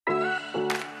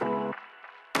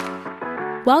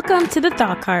Welcome to The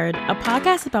Thought Card, a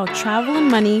podcast about travel and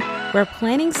money, where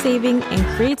planning, saving,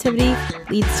 and creativity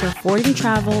leads to affording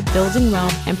travel, building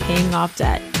wealth, and paying off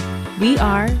debt. We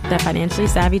are the Financially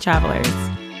Savvy Travelers.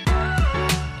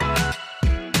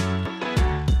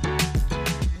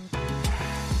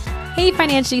 Hey,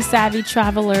 Financially Savvy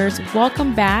Travelers.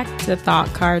 Welcome back to The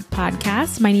Thought Card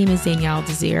podcast. My name is Danielle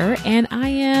Desir, and I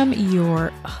am your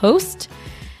host.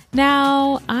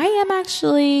 Now, I am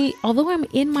actually, although I'm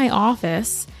in my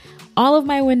office, all of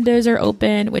my windows are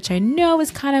open, which I know is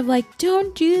kind of like,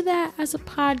 don't do that as a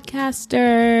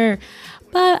podcaster.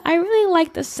 But I really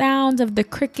like the sounds of the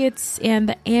crickets and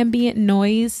the ambient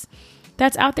noise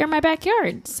that's out there in my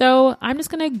backyard. So I'm just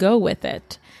going to go with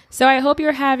it. So I hope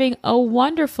you're having a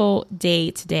wonderful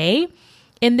day today.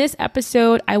 In this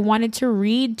episode, I wanted to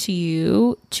read to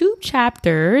you 2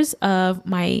 chapters of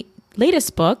my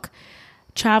latest book,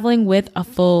 Traveling with a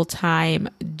Full-Time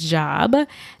Job.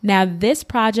 Now, this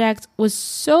project was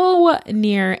so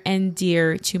near and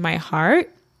dear to my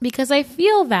heart because I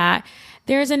feel that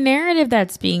there's a narrative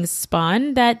that's being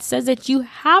spun that says that you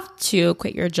have to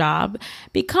quit your job,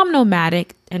 become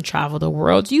nomadic, and travel the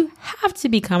world. You have to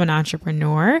become an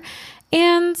entrepreneur.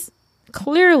 And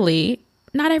clearly,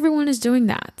 not everyone is doing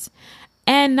that.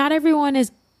 And not everyone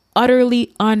is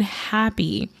utterly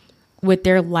unhappy with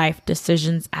their life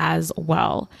decisions as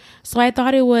well. So I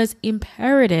thought it was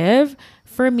imperative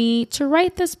for me to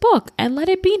write this book and let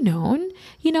it be known,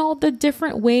 the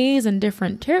different ways and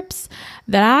different tips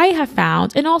that I have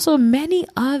found, and also many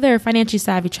other financially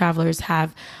savvy travelers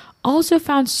have also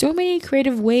found so many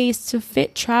creative ways to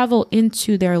fit travel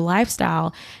into their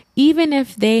lifestyle, even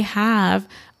if they have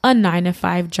a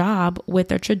 9-to-5 job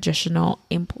with a traditional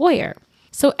employer.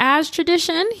 So as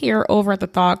tradition here over at the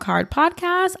Thought Card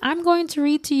podcast, I'm going to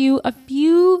read to you a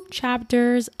few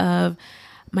chapters of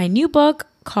my new book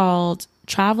called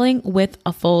Traveling with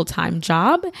a Full-Time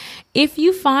Job. If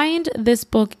you find this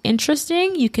book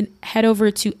interesting, you can head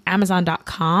over to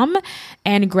Amazon.com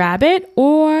and grab it,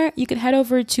 or you can head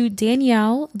over to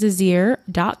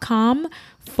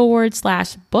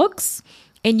DanielleDesir.com/books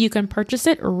and you can purchase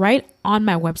it right on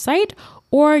my website.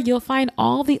 Or you'll find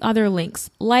all the other links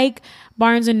like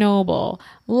Barnes & Noble,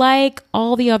 like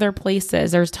all the other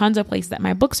places. There's tons of places that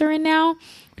my books are in now,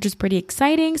 which is pretty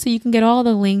exciting. So you can get all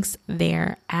the links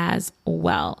there as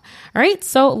well. All right,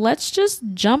 so let's just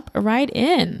jump right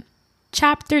in.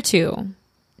 Chapter 2,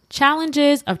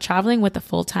 Challenges of Traveling with a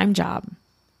Full-Time Job.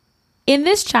 In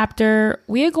this chapter,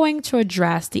 we are going to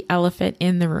address the elephant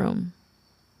in the room.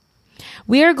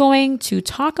 We are going to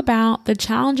talk about the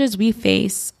challenges we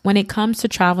face when it comes to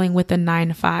traveling with a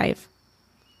 9-to-5,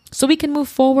 so we can move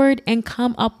forward and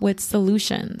come up with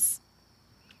solutions.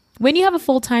 When you have a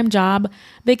full-time job,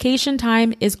 vacation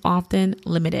time is often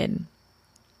limited.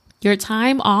 Your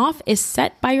time off is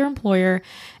set by your employer,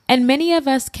 and many of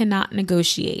us cannot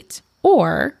negotiate,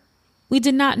 or we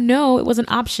did not know it was an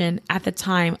option at the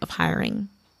time of hiring.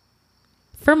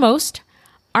 For most,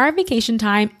 our vacation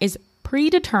time is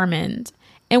predetermined,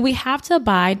 and we have to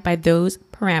abide by those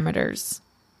parameters.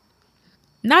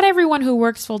 Not everyone who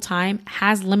works full-time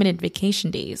has limited vacation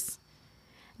days.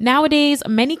 Nowadays,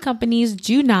 many companies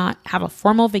do not have a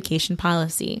formal vacation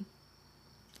policy.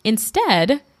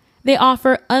 Instead, they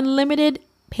offer unlimited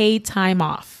paid time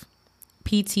off,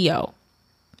 PTO,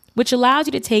 which allows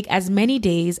you to take as many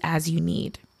days as you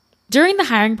need. During the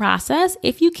hiring process,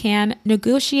 if you can,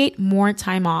 negotiate more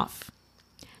time off.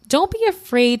 Don't be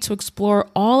afraid to explore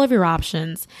all of your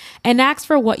options and ask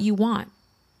for what you want.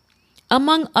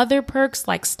 Among other perks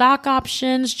like stock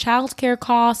options, childcare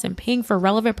costs, and paying for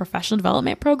relevant professional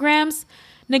development programs,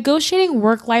 negotiating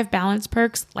work-life balance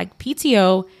perks like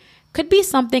PTO could be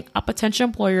something a potential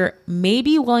employer may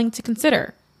be willing to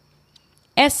consider,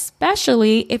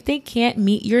 especially if they can't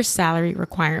meet your salary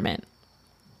requirement.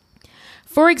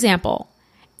 For example,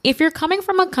 if you're coming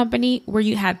from a company where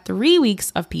you had 3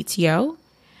 weeks of PTO,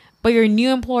 but your new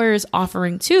employer is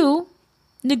offering 2,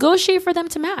 negotiate for them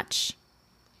to match.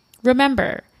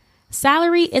 Remember,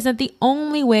 salary isn't the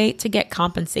only way to get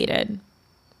compensated.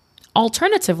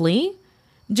 Alternatively,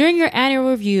 during your annual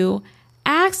review,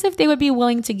 ask if they would be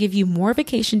willing to give you more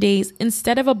vacation days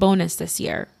instead of a bonus this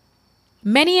year.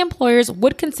 Many employers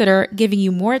would consider giving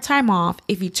you more time off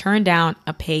if you turn down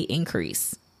a pay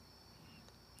increase.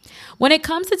 When it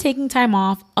comes to taking time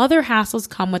off, other hassles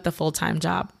come with a full-time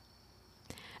job.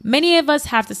 Many of us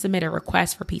have to submit a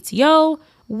request for PTO,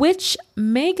 which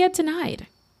may get denied.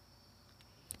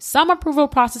 Some approval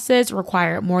processes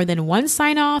require more than one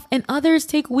sign-off, and others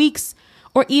take weeks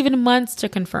or even months to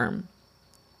confirm.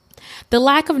 The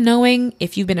lack of knowing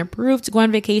if you've been approved to go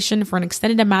on vacation for an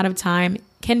extended amount of time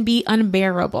can be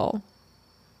unbearable.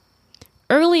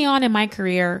 Early on in my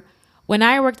career, when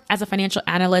I worked as a financial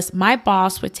analyst, my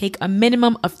boss would take a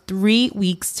minimum of 3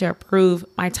 weeks to approve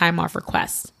my time off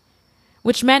request,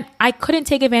 which meant I couldn't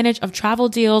take advantage of travel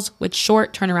deals with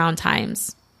short turnaround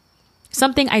times,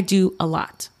 something I do a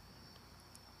lot.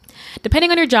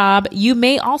 Depending on your job, you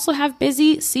may also have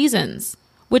busy seasons,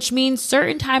 which means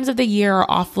certain times of the year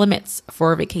are off limits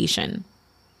for a vacation.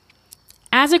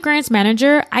 As a grants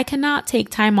manager, I cannot take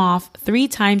time off 3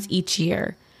 times each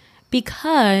year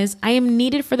because I am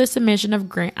needed for the submission of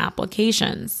grant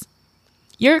applications.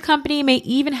 Your company may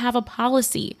even have a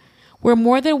policy where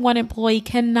more than one employee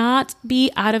cannot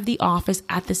be out of the office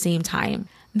at the same time.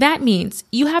 That means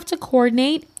you have to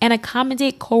coordinate and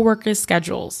accommodate coworkers'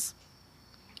 schedules.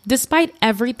 Despite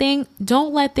everything,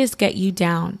 don't let this get you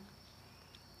down.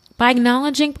 By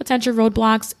acknowledging potential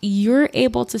roadblocks, you're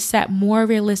able to set more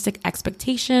realistic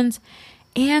expectations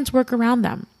and work around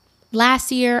them.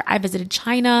 Last year, I visited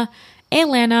China,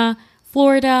 Atlanta,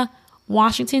 Florida,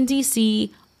 Washington,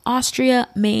 D.C., Austria,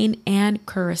 Maine, and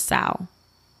Curacao.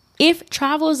 If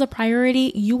travel is a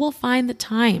priority, you will find the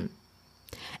time.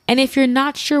 And if you're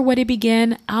not sure where to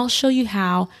begin, I'll show you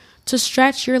how to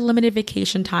stretch your limited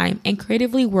vacation time and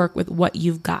creatively work with what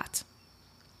you've got.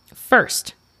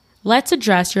 First, let's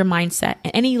address your mindset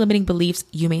and any limiting beliefs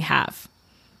you may have.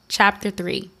 Chapter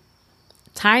 3,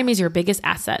 time is your biggest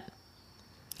asset.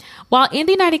 While in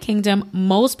the United Kingdom,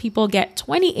 most people get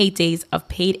 28 days of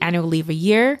paid annual leave a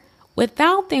year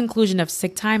without the inclusion of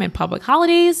sick time and public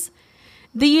holidays,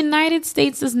 the United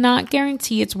States does not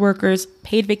guarantee its workers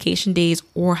paid vacation days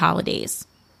or holidays.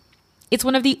 It's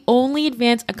one of the only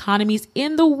advanced economies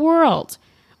in the world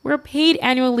where paid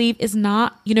annual leave is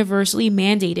not universally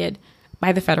mandated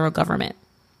by the federal government.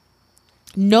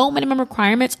 No minimum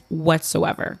requirements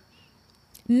whatsoever.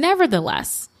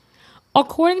 Nevertheless,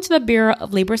 according to the Bureau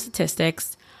of Labor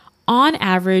Statistics, on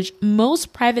average,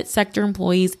 most private sector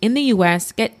employees in the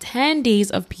U.S. get 10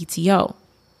 days of PTO.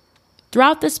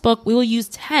 Throughout this book, we will use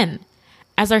 10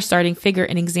 as our starting figure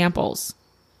in examples.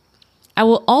 I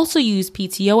will also use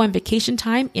PTO and vacation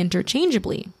time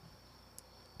interchangeably.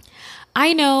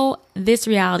 I know this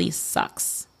reality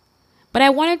sucks, but I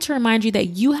wanted to remind you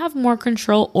that you have more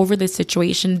control over this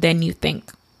situation than you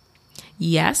think.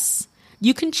 Yes,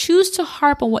 you can choose to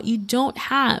harp on what you don't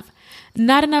have,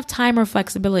 not enough time or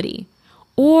flexibility,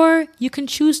 or you can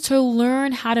choose to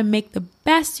learn how to make the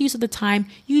best use of the time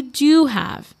you do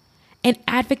have and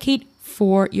advocate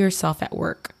for yourself at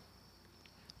work.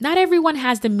 Not everyone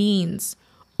has the means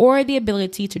or the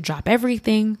ability to drop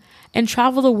everything and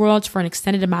travel the world for an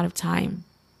extended amount of time.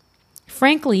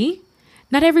 Frankly,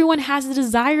 not everyone has the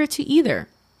desire to either.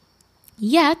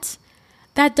 Yet,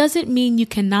 that doesn't mean you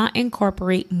cannot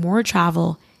incorporate more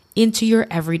travel into your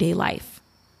everyday life.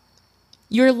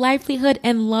 Your livelihood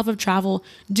and love of travel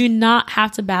do not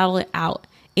have to battle it out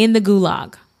in the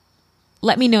gulag.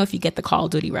 Let me know if you get the Call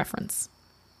of Duty reference.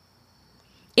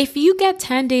 If you get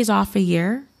 10 days off a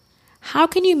year, how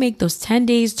can you make those 10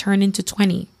 days turn into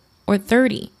 20 or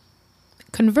 30?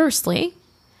 Conversely,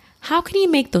 how can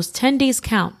you make those 10 days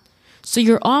count so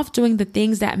you're off doing the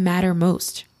things that matter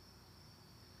most?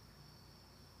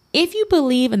 If you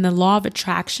believe in the law of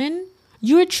attraction,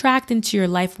 you attract into your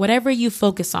life whatever you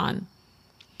focus on.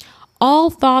 All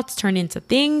thoughts turn into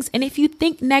things, and if you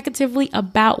think negatively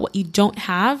about what you don't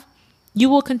have, you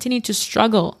will continue to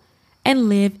struggle and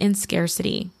live in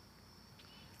scarcity.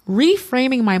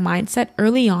 Reframing my mindset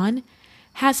early on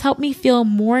has helped me feel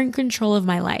more in control of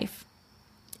my life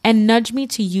and nudge me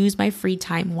to use my free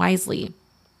time wisely.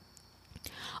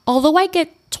 Although I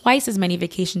get twice as many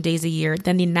vacation days a year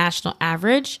than the national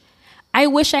average, I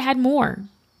wish I had more.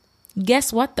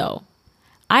 Guess what though?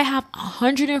 I have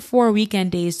 104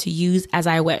 weekend days to use as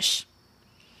I wish.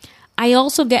 I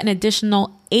also get an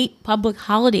additional 8 public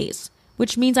holidays,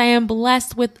 which means I am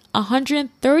blessed with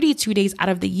 132 days out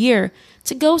of the year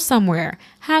to go somewhere,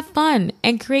 have fun,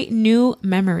 and create new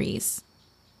memories.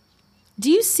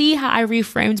 Do you see how I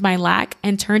reframed my lack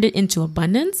and turned it into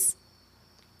abundance?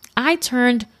 I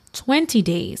turned 20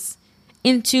 days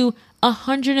into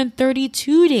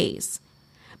 132 days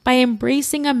by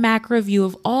embracing a macro view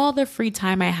of all the free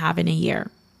time I have in a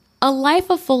year. A life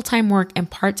of full-time work and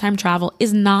part-time travel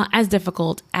is not as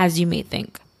difficult as you may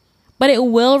think, but it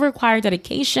will require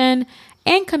dedication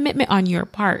and commitment on your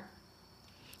part.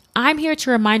 I'm here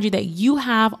to remind you that you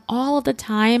have all of the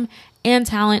time and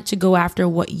talent to go after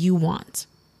what you want.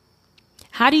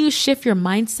 How do you shift your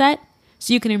mindset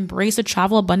so you can embrace a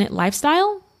travel abundant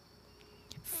lifestyle?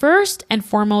 First and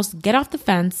foremost, get off the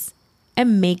fence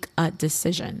and make a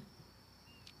decision.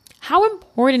 How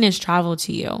important is travel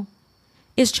to you?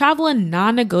 Is travel a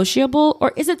non-negotiable,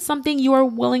 or is it something you are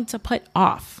willing to put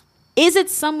off? Is it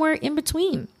somewhere in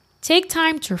between? Take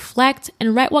time to reflect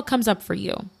and write what comes up for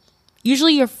you.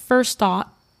 Usually your first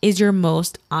thought is your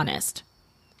most honest.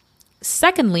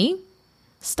 Secondly,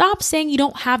 stop saying you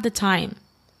don't have the time.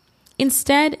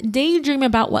 Instead, daydream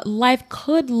about what life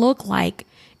could look like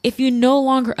if you no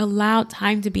longer allow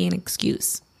time to be an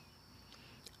excuse.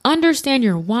 Understand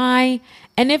your why,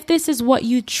 and if this is what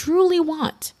you truly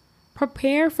want,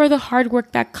 prepare for the hard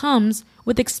work that comes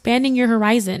with expanding your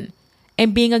horizon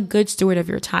and being a good steward of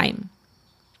your time.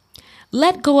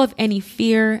 Let go of any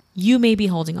fear you may be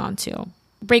holding on to.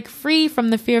 Break free from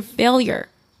the fear of failure,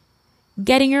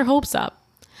 getting your hopes up,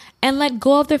 and let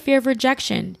go of the fear of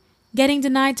rejection, getting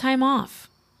denied time off.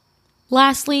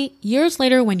 Lastly, years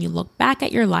later, when you look back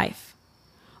at your life,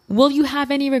 will you have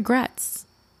any regrets?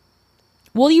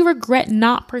 Will you regret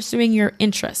not pursuing your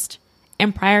interest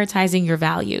and prioritizing your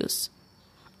values?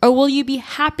 Or will you be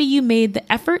happy you made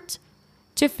the effort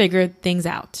to figure things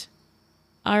out?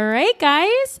 All right,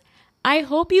 guys. I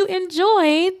hope you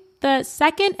enjoyed the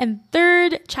second and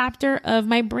third chapter of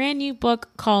my brand new book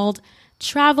called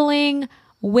Traveling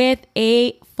with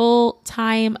a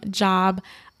Full-Time Job.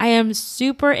 I am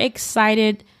super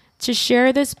excited to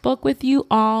share this book with you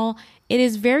all. It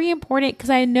is very important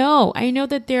because I know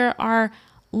that there are a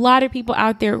lot of people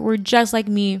out there who are just like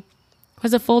me, who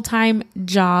has a full-time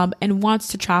job and wants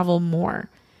to travel more.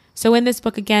 So in this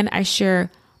book, again, I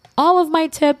share all of my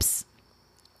tips,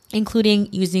 including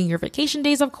using your vacation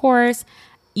days, of course,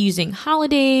 using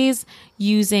holidays,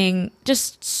 using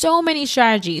just so many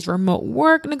strategies, remote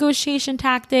work negotiation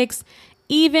tactics,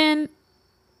 even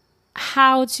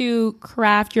how to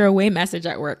craft your away message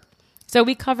at work. So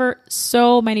we cover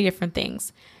so many different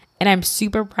things, and I'm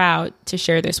super proud to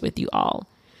share this with you all.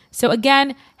 So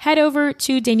again, head over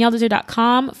to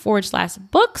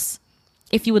danielledesir.com/books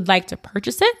if you would like to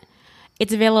purchase it.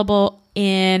 It's available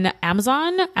in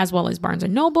Amazon as well as Barnes &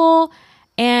 Noble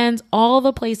and all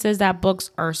the places that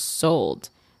books are sold.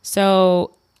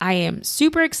 So I am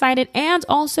super excited. And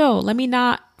also, let me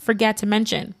not forget to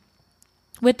mention,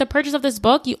 with the purchase of this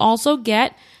book, you also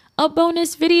get a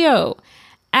bonus video.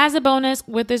 As a bonus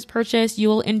with this purchase, you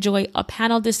will enjoy a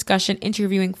panel discussion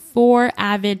interviewing 4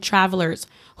 avid travelers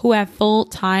who have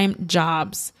full-time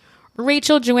jobs.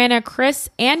 Rachel, Joanna, Chris,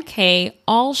 and Kay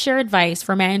all share advice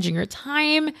for managing your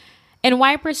time and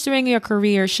why pursuing your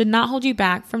career should not hold you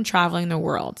back from traveling the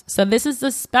world. So this is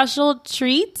a special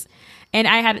treat, and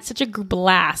I had such a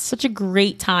blast, such a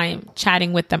great time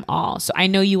chatting with them all. So I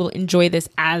know you will enjoy this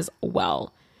as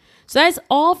well. So that's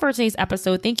all for today's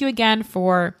episode. Thank you again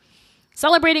for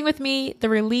celebrating with me the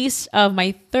release of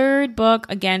my 3rd book,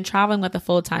 again, Traveling with a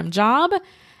Full-Time Job.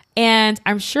 And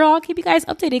I'm sure I'll keep you guys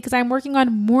updated because I'm working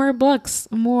on more books,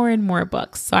 more and more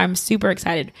books. So I'm super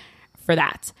excited for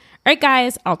that. All right,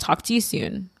 guys, I'll talk to you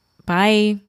soon. Bye.